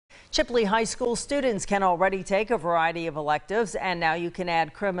Chipley High School students can already take a variety of electives, and now you can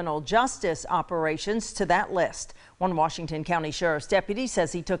add criminal justice operations to that list. One Washington County Sheriff's deputy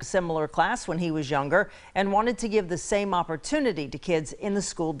says he took a similar class when he was younger and wanted to give the same opportunity to kids in the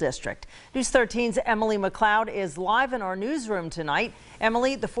school district. News 13's Emily McLeod is live in our newsroom tonight.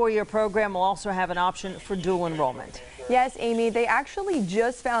 Emily, the four-year program will also have an option for dual enrollment. Yes, Amy, they actually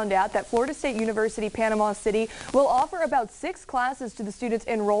just found out that Florida State University Panama City will offer about 6 classes to the students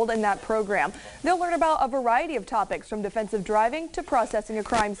enrolled in that program. They'll learn about a variety of topics from defensive driving to processing a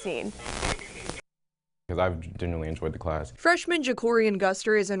crime scene. Because I've genuinely enjoyed the class. Freshman Jacorian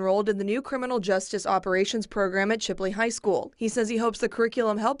Guster is enrolled in the new Criminal Justice Operations program at Chipley High School. He says he hopes the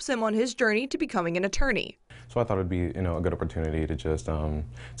curriculum helps him on his journey to becoming an attorney. So I thought it'd be, a good opportunity to just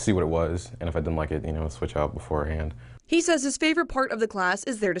see what it was, and if I didn't like it, switch out beforehand. He says his favorite part of the class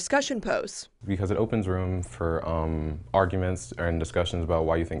is their discussion posts. Because it opens room for arguments and discussions about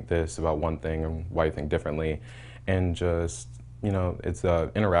why you think this about one thing and why you think differently, and just, it's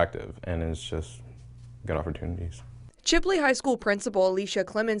interactive, and it's just good opportunities. Chipley High School principal Alicia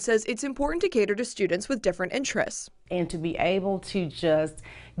Clemens says it's important to cater to students with different interests. And to be able to just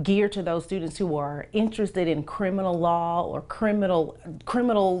gear to those students who are interested in criminal law or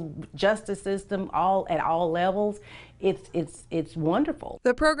criminal justice system at all levels, it's wonderful.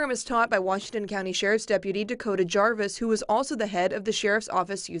 The program is taught by Washington County Sheriff's Deputy Dakota Jarvis, who is also the head of the Sheriff's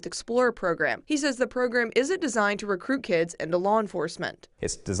Office Youth Explorer program. He says the program isn't designed to recruit kids into law enforcement.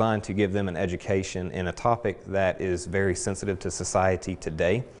 It's designed to give them an education in a topic that is very sensitive to society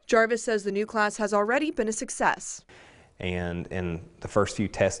today. Jarvis says the new class has already been a success. And in the first few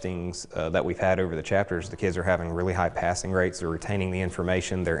testings that we've had over the chapters, the kids are having really high passing rates. They're retaining the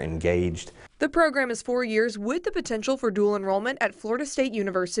information. They're engaged. The program is 4 years with the potential for dual enrollment at Florida State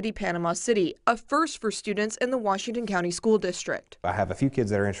University Panama City, a first for students in the Washington County School District. I have a few kids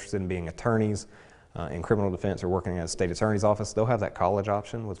that are interested in being attorneys in criminal defense or working at a state attorney's office. They'll have that college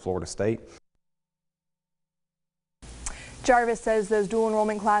option with Florida State. Jarvis says those dual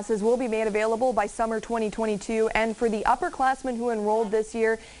enrollment classes will be made available by summer 2022, and for the upperclassmen who enrolled this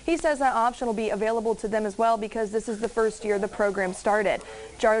year, he says that option will be available to them as well because this is the first year the program started.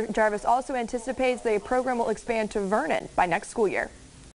 Jarvis also anticipates the program will expand to Vernon by next school year.